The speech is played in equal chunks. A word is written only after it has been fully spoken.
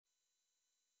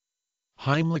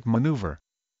Heimlich Maneuver.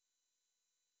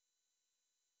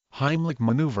 Heimlich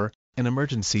Maneuver, an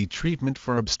emergency treatment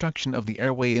for obstruction of the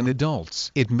airway in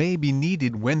adults. It may be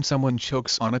needed when someone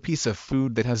chokes on a piece of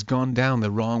food that has gone down the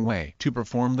wrong way. To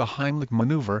perform the Heimlich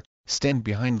Maneuver, stand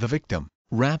behind the victim,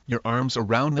 wrap your arms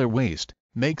around their waist,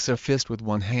 makes a fist with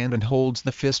one hand and holds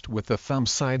the fist with the thumb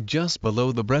side just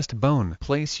below the breastbone.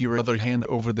 Place your other hand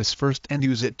over this first and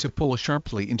use it to pull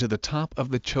sharply into the top of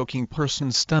the choking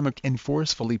person's stomach and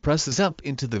forcefully presses up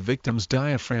into the victim's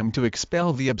diaphragm to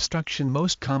expel the obstruction,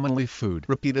 most commonly food.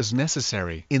 Repeat as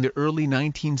necessary. In the early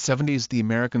 1970s, the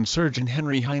American surgeon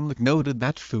Henry Heimlich noted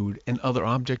that food and other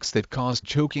objects that caused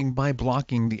choking by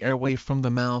blocking the airway from the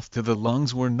mouth to the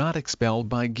lungs were not expelled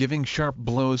by giving sharp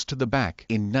blows to the back.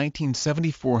 In 1974,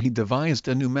 he devised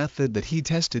a new method that he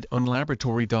tested on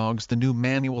laboratory dogs. The new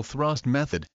manual thrust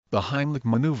method, the Heimlich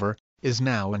Maneuver, is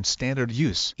now in standard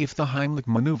use. If the Heimlich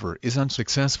Maneuver is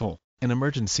unsuccessful, an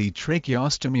emergency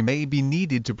tracheostomy may be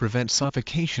needed to prevent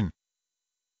suffocation.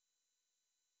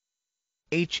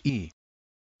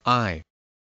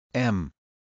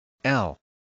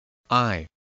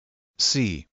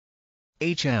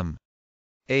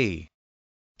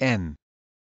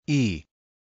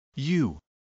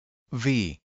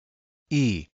 Heimlich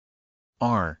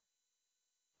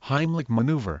Heimlich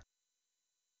Maneuver.